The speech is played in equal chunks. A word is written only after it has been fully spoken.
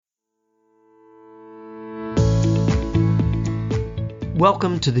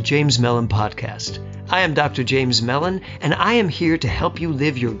Welcome to the James Mellon Podcast. I am Dr. James Mellon, and I am here to help you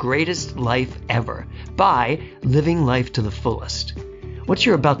live your greatest life ever by living life to the fullest. What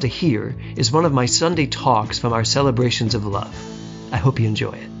you're about to hear is one of my Sunday talks from our celebrations of love. I hope you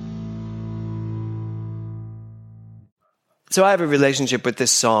enjoy it. So I have a relationship with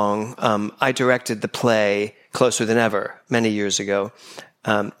this song. I directed the play Closer Than Ever many years ago,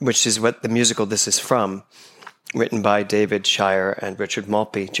 which is what the musical this is from, written by David Shire and Richard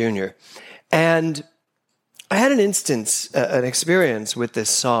Maltby Jr. And I had an experience with this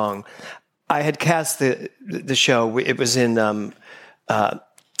song. I had cast the show. It was in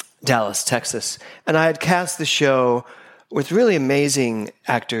Dallas, Texas. And I had cast the show with really amazing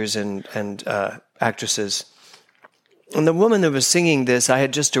actors and actresses. And the woman that was singing this, I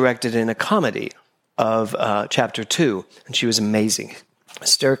had just directed in a comedy of Chapter 2. And she was amazing,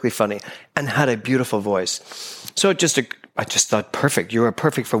 hysterically funny, and had a beautiful voice. So I just thought, perfect. You are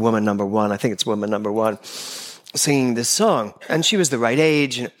perfect for woman number one. I think it's woman number one singing this song. And she was the right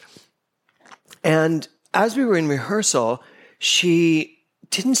age. And as we were in rehearsal, she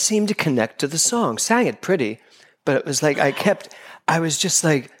didn't seem to connect to the song. Sang it pretty, but it was like I was just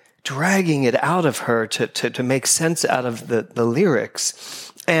like dragging it out of her to make sense out of the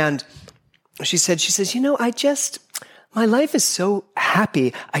lyrics. And she says, my life is so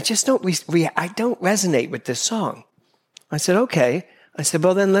happy. I just don't resonate with this song. I said, okay. I said,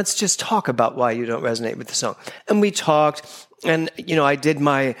 well, then let's just talk about why you don't resonate with the song. And we talked, and, I did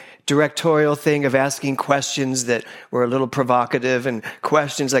my directorial thing of asking questions that were a little provocative, and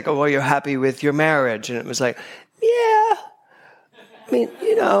questions like, oh, well, you're happy with your marriage. And it was like, yeah,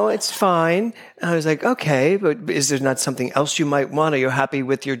 it's fine. And I was like, okay, but is there not something else you might want? Are you happy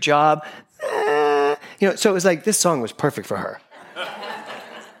with your job? So it was like, this song was perfect for her.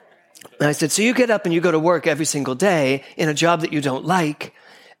 And I said, so you get up and you go to work every single day in a job that you don't like,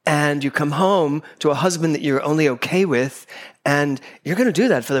 and you come home to a husband that you're only okay with, and you're going to do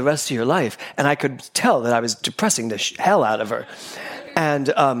that for the rest of your life. And I could tell that I was depressing the hell out of her.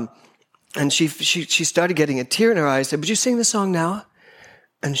 And she started getting a tear in her eye. I said, would you sing the song now?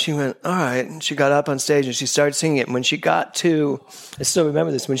 And she went, all right. And she got up on stage and she started singing it. And when she got to, I still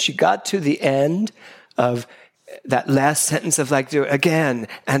remember this, when she got to the end of that last sentence of like, again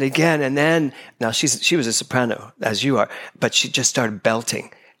and again, and then, now she was a soprano, as you are, but she just started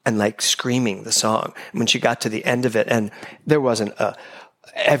belting and like screaming the song. And when she got to the end of it, and there wasn't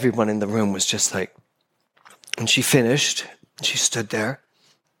everyone in the room was just like, and she finished, and she stood there,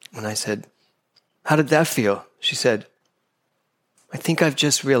 and I said, how did that feel? She said, I think I've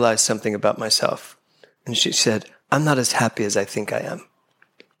just realized something about myself. And she said, I'm not as happy as I think I am.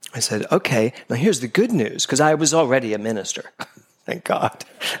 I said, okay, now here's the good news, because I was already a minister. Thank God.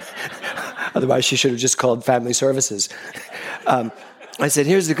 Otherwise, she should have just called family services. I said,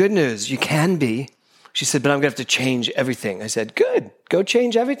 here's the good news. You can be. She said, but I'm going to have to change everything. I said, good. Go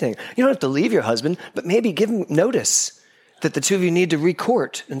change everything. You don't have to leave your husband, but maybe give him notice that the two of you need to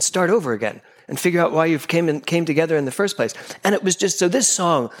recourt and start over again and figure out why you came together in the first place. And it was just, so this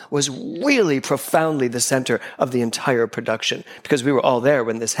song was really profoundly the center of the entire production, because we were all there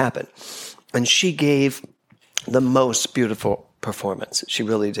when this happened. And she gave the most beautiful performance. She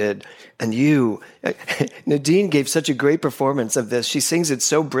really did. And Nadine gave such a great performance of this. She sings it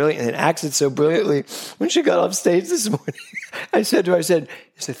so brilliantly and acts it so brilliantly. When she got off stage this morning, I said to her, is there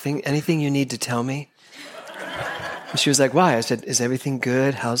anything you need to tell me? And she was like, why? I said, is everything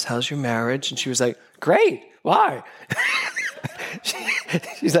good? How's your marriage? And she was like, great. Why?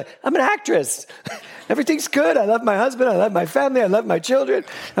 She's like, I'm an actress. Everything's good. I love my husband. I love my family. I love my children.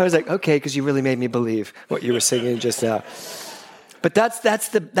 I was like, okay, because you really made me believe what you were singing just now. But that's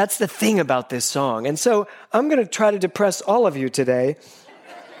the thing about this song. And so I'm going to try to depress all of you today,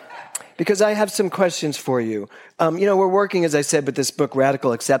 because I have some questions for you. We're working, as I said, with this book,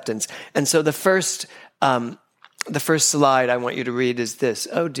 Radical Acceptance. And so the first slide I want you to read is this.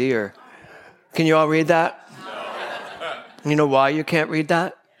 Oh, dear. Can you all read that? No. You know why you can't read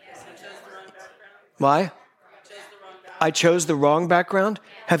that? Why? I chose the wrong background?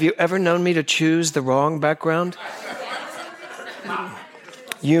 Have you ever known me to choose the wrong background?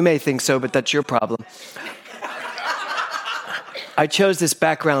 You may think so, but that's your problem. I chose this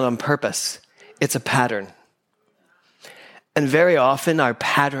background on purpose. It's a pattern. And very often our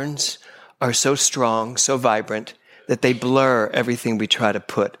patterns are so strong, so vibrant, that they blur everything we try to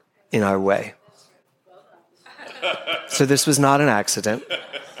put in our way. So this was not an accident.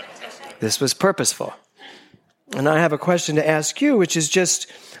 This was purposeful. And I have a question to ask you, which is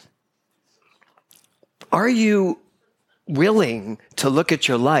just, are you willing to look at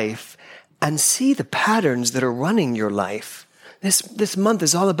your life and see the patterns that are running your life This month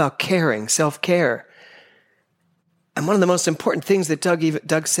is all about caring, self-care. And one of the most important things that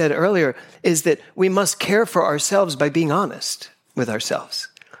Doug said earlier is that we must care for ourselves by being honest with ourselves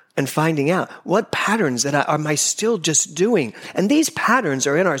and finding out what patterns am I still just doing? And these patterns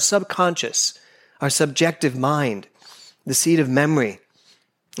are in our subconscious, our subjective mind, the seat of memory.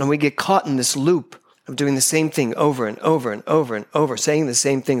 And we get caught in this loop of doing the same thing over and over and over and over, saying the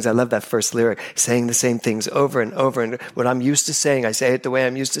same things. I love that first lyric, saying the same things over and over. And what I'm used to saying, I say it the way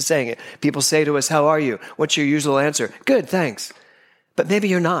I'm used to saying it. People say to us, how are you? What's your usual answer? Good, thanks. But maybe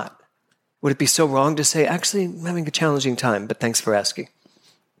you're not. Would it be so wrong to say, actually, I'm having a challenging time, but thanks for asking?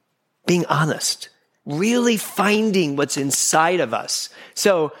 Being honest, really finding what's inside of us.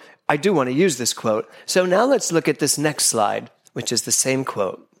 So I do want to use this quote. So now let's look at this next slide, which is the same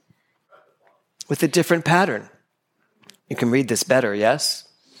quote with a different pattern. You can read this better, yes?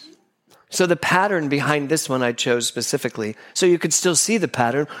 So the pattern behind this one I chose specifically, so you could still see the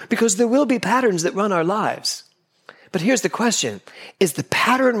pattern, because there will be patterns that run our lives. But here's the question. Is the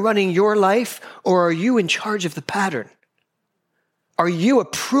pattern running your life, or are you in charge of the pattern? Are you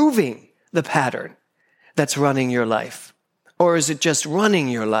approving the pattern that's running your life? Or is it just running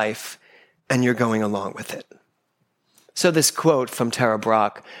your life and you're going along with it? So this quote from Tara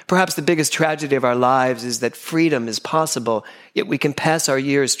Brach, perhaps the biggest tragedy of our lives is that freedom is possible, yet we can pass our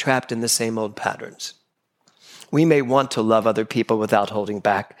years trapped in the same old patterns. We may want to love other people without holding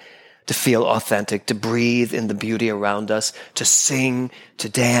back, to feel authentic, to breathe in the beauty around us, to sing, to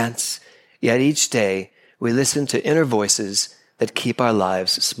dance. Yet each day we listen to inner voices that keep our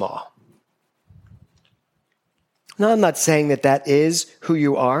lives small. Now, I'm not saying that is who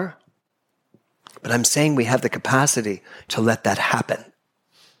you are, but I'm saying we have the capacity to let that happen.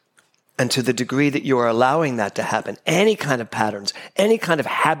 And to the degree that you are allowing that to happen, any kind of patterns, any kind of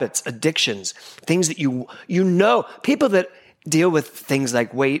habits, addictions, things that you know, people that deal with things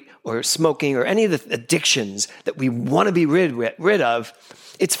like weight or smoking or any of the addictions that we want to be rid of,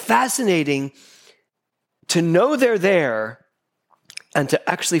 it's fascinating to know they're there and to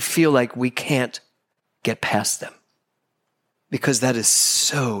actually feel like we can't get past them. Because that is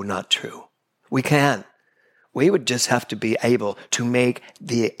so not true. We can. We would just have to be able to make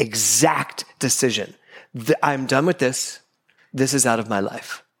the exact decision. I'm done with this. This is out of my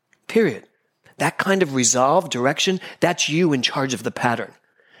life. Period. That kind of resolve, direction, that's you in charge of the pattern.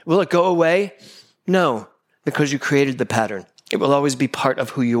 Will it go away? No, because you created the pattern. It will always be part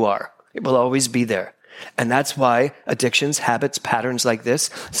of who you are. It will always be there. And that's why addictions, habits, patterns like this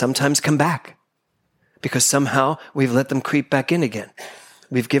sometimes come back. Because somehow we've let them creep back in again.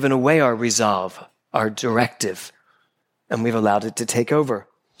 We've given away our resolve, our directive, and we've allowed it to take over.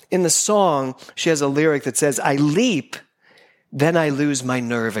 In the song, she has a lyric that says, I leap, then I lose my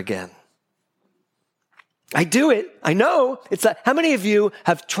nerve again. I do it. I know. It's like, how many of you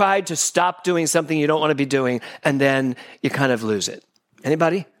have tried to stop doing something you don't want to be doing, and then you kind of lose it?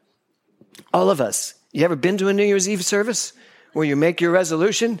 Anybody? All of us. You ever been to a New Year's Eve service where you make your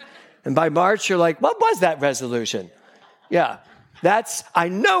resolution, and by March you're like, what was that resolution? Yeah. I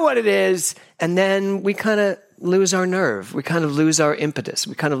know what it is, and then we kind of lose our nerve. We kind of lose our impetus.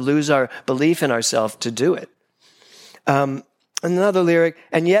 We kind of lose our belief in ourselves to do it. Another lyric,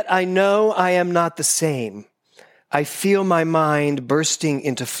 and yet I know I am not the same. I feel my mind bursting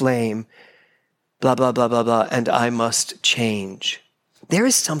into flame, blah, blah, blah, blah, blah, and I must change. There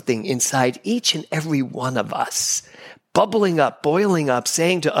is something inside each and every one of us, bubbling up, boiling up,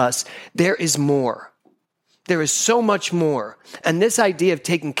 saying to us, there is more. There is so much more. And this idea of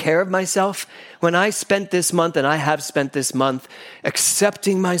taking care of myself, when I spent this month, and I have spent this month,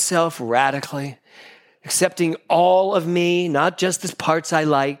 accepting myself radically, accepting all of me, not just the parts I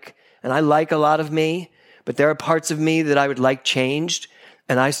like, and I like a lot of me, but there are parts of me that I would like changed,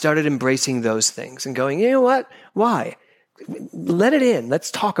 and I started embracing those things and going, you know what? Why? Let it in. Let's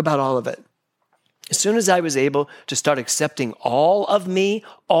talk about all of it. As soon as I was able to start accepting all of me,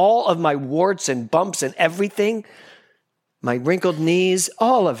 all of my warts and bumps and everything, my wrinkled knees,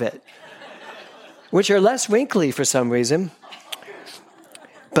 all of it, which are less wrinkly for some reason.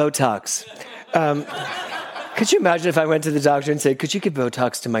 Botox. Could you imagine if I went to the doctor and said, could you give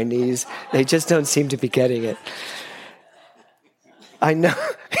Botox to my knees? They just don't seem to be getting it. I know,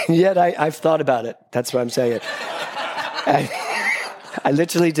 and yet I've thought about it. That's why I'm saying it. I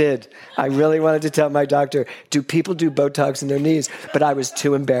literally did. I really wanted to tell my doctor, do people do Botox in their knees? But I was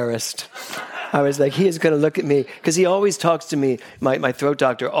too embarrassed. I was like, he is going to look at me. Because he always talks to me, my throat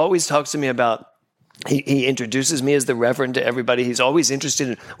doctor always talks to me about, he introduces me as the reverend to everybody. He's always interested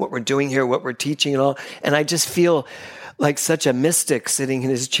in what we're doing here, what we're teaching and all. And I just feel like such a mystic sitting in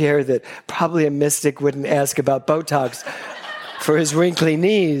his chair that probably a mystic wouldn't ask about Botox. for his wrinkly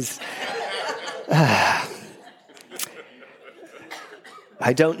knees. I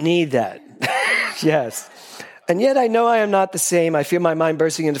don't need that. Yes. And yet I know I am not the same. I feel my mind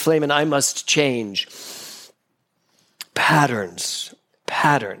bursting into flame and I must change. Patterns.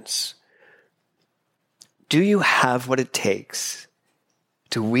 Do you have what it takes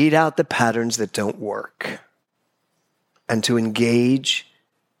to weed out the patterns that don't work and to engage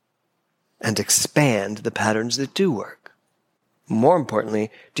and expand the patterns that do work? More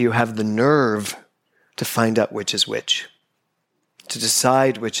importantly, do you have the nerve to find out which is which? To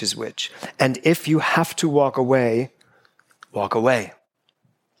decide which is which. And if you have to walk away, walk away.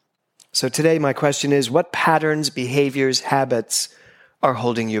 So today my question is, what patterns, behaviors, habits are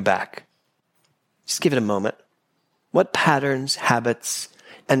holding you back? Just give it a moment. What patterns, habits,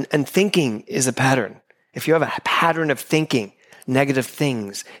 and thinking is a pattern. If you have a pattern of thinking, negative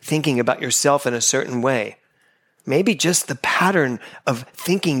things, thinking about yourself in a certain way, maybe just the pattern of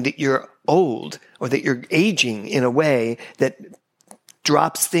thinking that you're old or that you're aging in a way that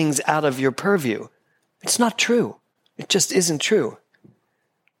drops things out of your purview. It's not true. It just isn't true.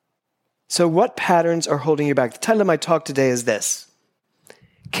 So what patterns are holding you back? The title of my talk today is this: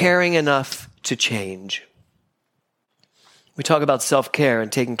 Caring Enough to Change. We talk about self-care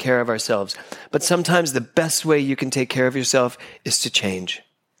and taking care of ourselves, but sometimes the best way you can take care of yourself is to change.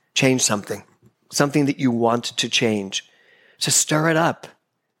 Change something that you want to change. To stir it up.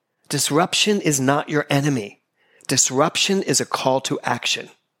 Disruption is not your enemy. Disruption is a call to action.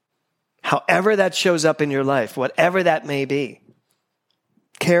 However that shows up in your life, whatever that may be.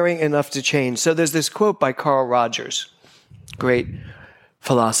 Caring enough to change. So there's this quote by Carl Rogers, great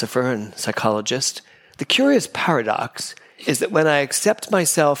philosopher and psychologist. The curious paradox is that when I accept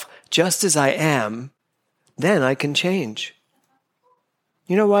myself just as I am, then I can change.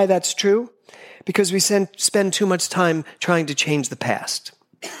 You know why that's true? Because we spend too much time trying to change the past.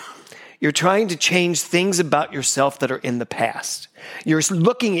 You're trying to change things about yourself that are in the past. You're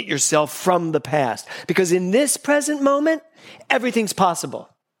looking at yourself from the past. Because in this present moment, everything's possible.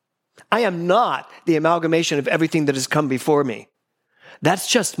 I am not the amalgamation of everything that has come before me. That's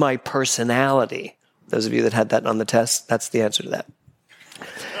just my personality. Those of you that had that on the test, that's the answer to that.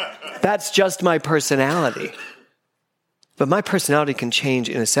 That's just my personality. But my personality can change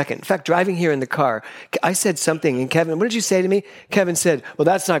in a second. In fact, driving here in the car, I said something, and Kevin, what did you say to me? Kevin said, well,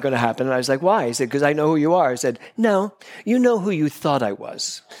 that's not going to happen. And I was like, why? He said, because I know who you are. I said, no, you know who you thought I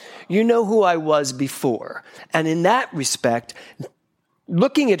was. You know who I was before. And in that respect,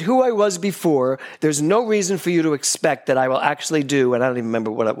 looking at who I was before, there's no reason for you to expect that I will actually do, and I don't even remember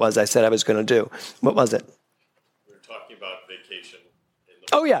what it was I said I was going to do. What was it? We were talking about vacation.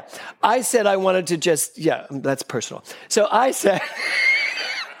 Oh, yeah. I said I wanted to just, that's personal. So I said,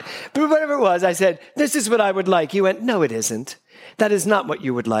 but whatever it was, I said, this is what I would like. He went, no, it isn't. That is not what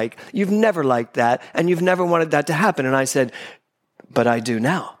you would like. You've never liked that, and you've never wanted that to happen. And I said, but I do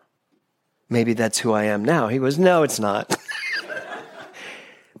now. Maybe that's who I am now. He goes, no, it's not.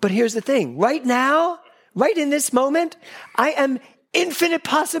 But here's the thing. Right now, right in this moment, I am infinite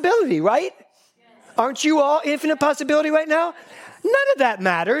possibility, right? Aren't you all infinite possibility right now? None of that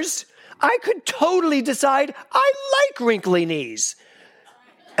matters. I could totally decide I like wrinkly knees.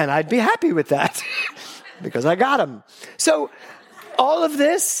 And I'd be happy with that because I got them. So all of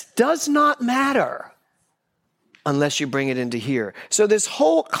this does not matter unless you bring it into here. So this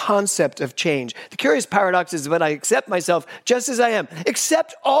whole concept of change, the curious paradox is when I accept myself just as I am,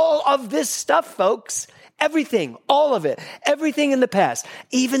 accept all of this stuff, folks. Everything, all of it, everything in the past,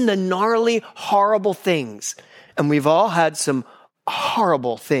 even the gnarly, horrible things. And we've all had some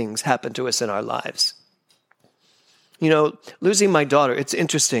horrible things happen to us in our lives. You know, losing my daughter, it's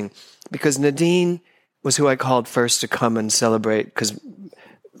interesting because Nadine was who I called first to come and celebrate because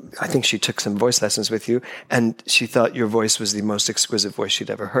I think she took some voice lessons with you and she thought your voice was the most exquisite voice she'd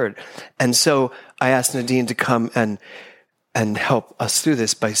ever heard. And so I asked Nadine to come and help us through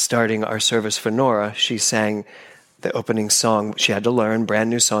this by starting our service for Nora. She sang the opening song she had to learn,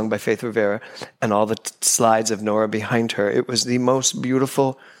 brand new song by Faith Rivera, and all the slides of Nora behind her. It was the most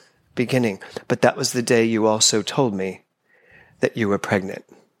beautiful beginning. But that was the day you also told me that you were pregnant.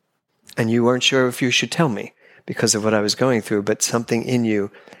 And you weren't sure if you should tell me because of what I was going through, but something in you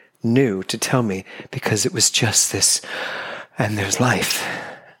knew to tell me because it was just this. And there's life.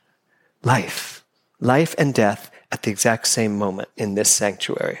 Life. Life and death at the exact same moment in this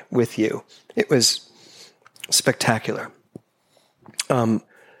sanctuary with you. It was spectacular. But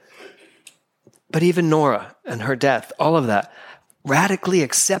even Nora and her death, all of that, radically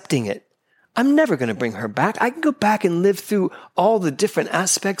accepting it. I'm never going to bring her back. I can go back and live through all the different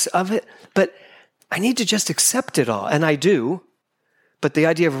aspects of it, but I need to just accept it all. And I do. But the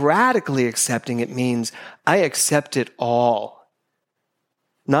idea of radically accepting it means I accept it all.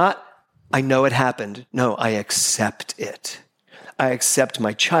 Not, I know it happened. No, I accept it. I accept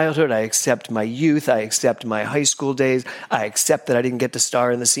my childhood. I accept my youth. I accept my high school days. I accept that I didn't get to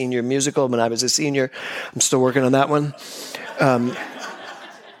star in the senior musical when I was a senior. I'm still working on that one.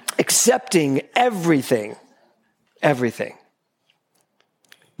 Accepting everything. Everything.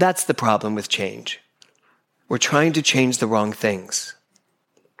 That's the problem with change. We're trying to change the wrong things.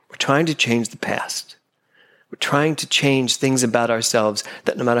 We're trying to change the past. We're trying to change things about ourselves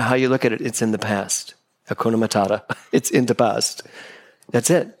that no matter how you look at it, it's in the past. Hakuna Matata. It's in the past. That's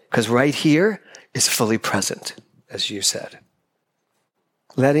it. Because right here is fully present, as you said.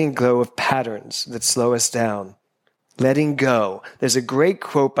 Letting go of patterns that slow us down. Letting go. There's a great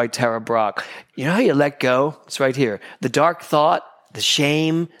quote by Tara Brach. You know how you let go? It's right here. The dark thought, the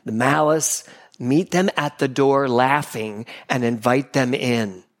shame, the malice, meet them at the door laughing and invite them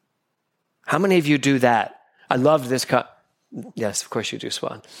in. How many of you do that? I love this. Yes, of course you do,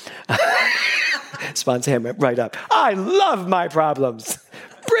 Swan. Swan's hand right up. I love my problems.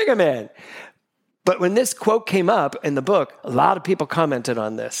 Bring them in. But when this quote came up in the book, a lot of people commented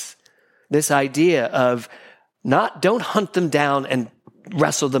on this. This idea of don't hunt them down and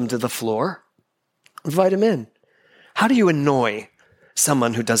wrestle them to the floor. Invite them in. How do you annoy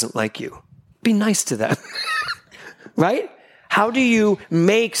someone who doesn't like you? Be nice to them. Right? How do you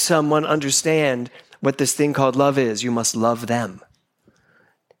make someone understand what this thing called love is? You must love them.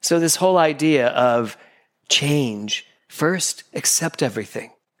 So this whole idea of change, first, accept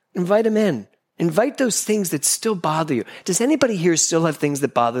everything. Invite them in. Invite those things that still bother you. Does anybody here still have things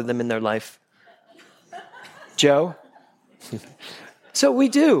that bother them in their life? Joe? So we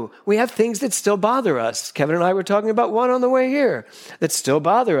do. We have things that still bother us. Kevin and I were talking about one on the way here that still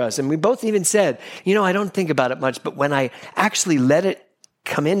bother us. And we both even said, I don't think about it much, but when I actually let it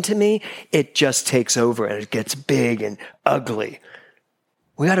come into me, it just takes over and it gets big and ugly.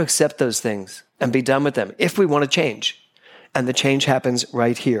 We got to accept those things and be done with them if we want to change. And the change happens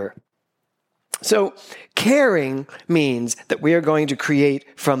right here. So caring means that we are going to create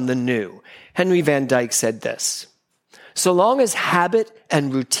from the new. Henry Van Dyke said this: so long as habit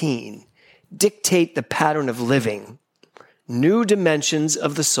and routine dictate the pattern of living, new dimensions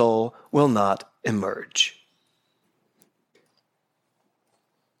of the soul will not emerge.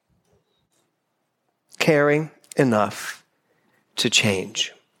 Caring enough to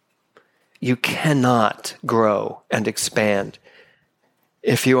change. You cannot grow and expand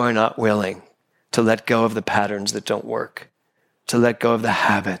if you are not willing to let go of the patterns that don't work, to let go of the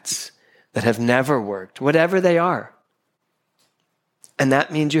habits that have never worked, whatever they are. And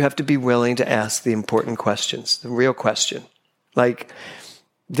that means you have to be willing to ask the important questions, the real question. Like,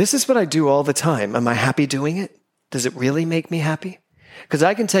 this is what I do all the time. Am I happy doing it? Does it really make me happy? Because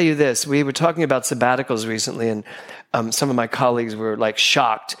I can tell you this, we were talking about sabbaticals recently, and some of my colleagues were like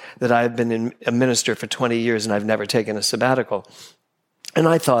shocked that I've been a minister for 20 years and I've never taken a sabbatical. And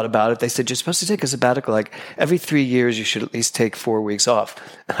I thought about it. They said, you're supposed to take a sabbatical. Like every 3 years, you should at least take 4 weeks off.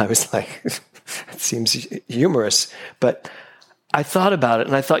 And I was like, it seems humorous. But I thought about it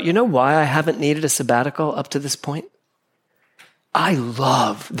and I thought, you know why I haven't needed a sabbatical up to this point? I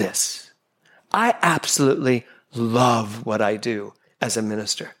love this. I absolutely love what I do as a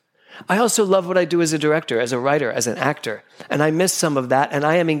minister. I also love what I do as a director, as a writer, as an actor. And I miss some of that, and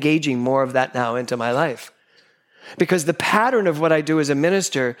I am engaging more of that now into my life. Because the pattern of what I do as a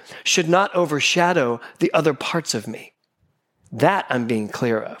minister should not overshadow the other parts of me. That I'm being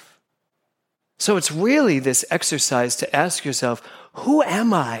clear of. So it's really this exercise to ask yourself, who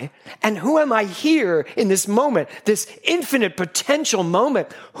am I? And who am I here in this moment, this infinite potential moment?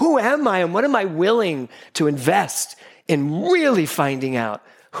 Who am I and what am I willing to invest in really finding out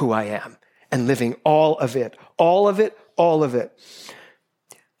who I am and living all of it, all of it, all of it.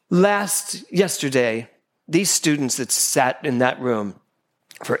 Yesterday, these students that sat in that room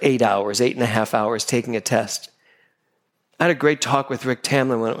for 8 hours, 8.5 hours, taking a test. I had a great talk with Rick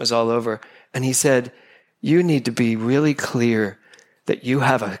Tamlin when it was all over, and he said, you need to be really clear that you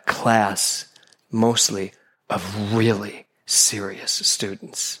have a class mostly of really serious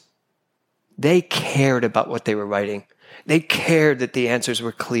students. They cared about what they were writing. They cared that the answers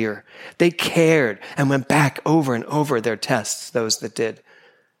were clear. They cared and went back over and over their tests, those that did.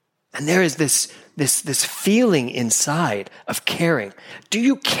 And there is this feeling inside of caring. Do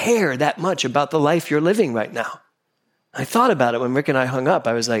you care that much about the life you're living right now? I thought about it when Rick and I hung up.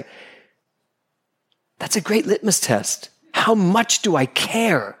 I was like, that's a great litmus test. How much do I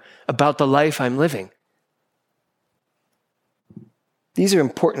care about the life I'm living? These are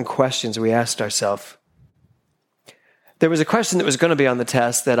important questions we asked ourselves. there was a question that was going to be on the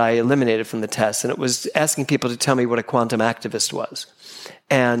test that I eliminated from the test, and it was asking people to tell me what a quantum activist was.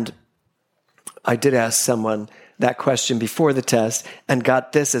 And I did ask someone that question before the test and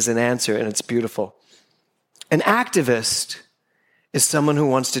got this as an answer, and it's beautiful. An activist is someone who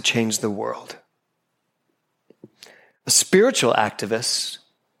wants to change the world. A spiritual activist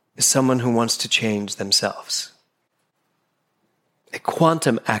is someone who wants to change themselves. A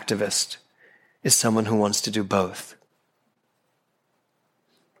quantum activist is someone who wants to do both.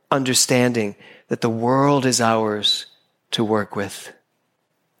 Understanding that the world is ours to work with.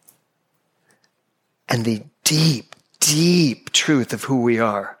 And the deep, deep truth of who we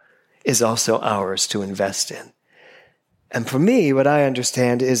are is also ours to invest in. And for me, what I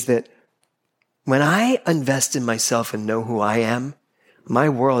understand is that when I invest in myself and know who I am, my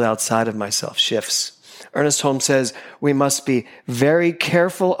world outside of myself shifts. Ernest Holmes says we must be very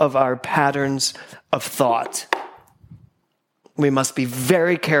careful of our patterns of thought. We must be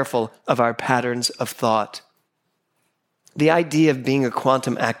very careful of our patterns of thought. The idea of being a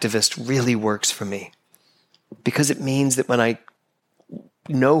quantum activist really works for me because it means that when I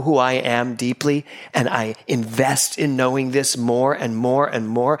know who I am deeply and I invest in knowing this more and more and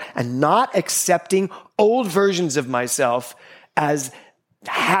more and not accepting old versions of myself as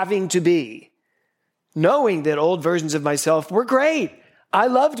having to be, knowing that old versions of myself were great. I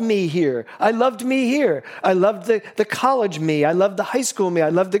loved me here. I loved me here. I loved the college me. I loved the high school me. I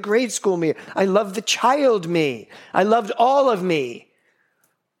loved the grade school me. I loved the child me. I loved all of me.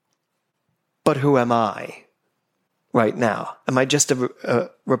 But who am I right now? Am I just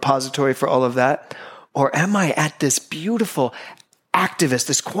a repository for all of that? Or am I at this beautiful activist,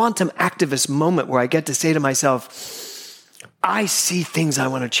 this quantum activist moment where I get to say to myself, I see things I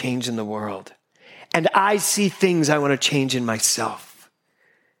want to change in the world. And I see things I want to change in myself.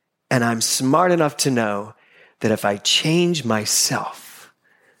 And I'm smart enough to know that if I change myself,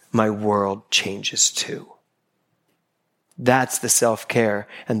 my world changes too. That's the self-care.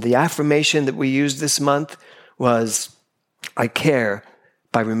 And the affirmation that we used this month was, I care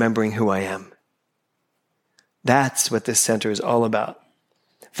by remembering who I am. That's what this center is all about.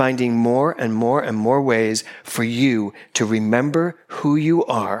 Finding more and more and more ways for you to remember who you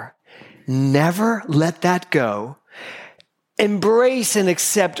are. Never let that go. Embrace and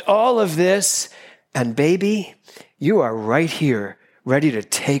accept all of this. And baby, you are right here, ready to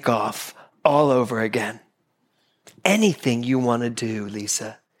take off all over again. Anything you want to do,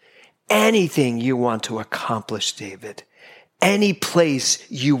 Lisa. Anything you want to accomplish, David. Any place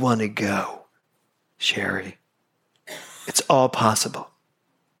you want to go, Sherry. It's all possible.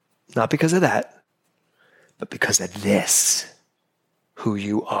 Not because of that, but because of this, who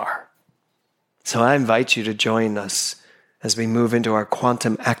you are. So I invite you to join us as we move into our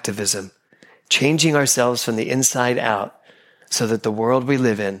quantum activism, changing ourselves from the inside out so that the world we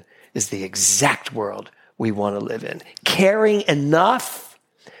live in is the exact world we want to live in. Caring enough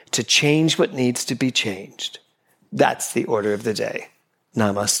to change what needs to be changed. That's the order of the day.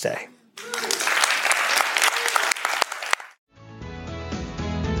 Namaste.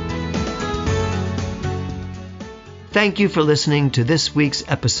 Thank you for listening to this week's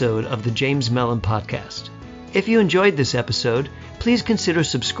episode of the James Mellon Podcast. If you enjoyed this episode, please consider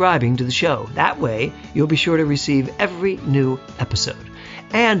subscribing to the show. That way, you'll be sure to receive every new episode.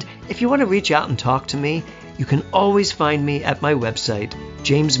 And if you want to reach out and talk to me, you can always find me at my website,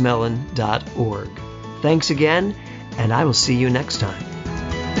 jamesmellon.org. Thanks again, and I will see you next time.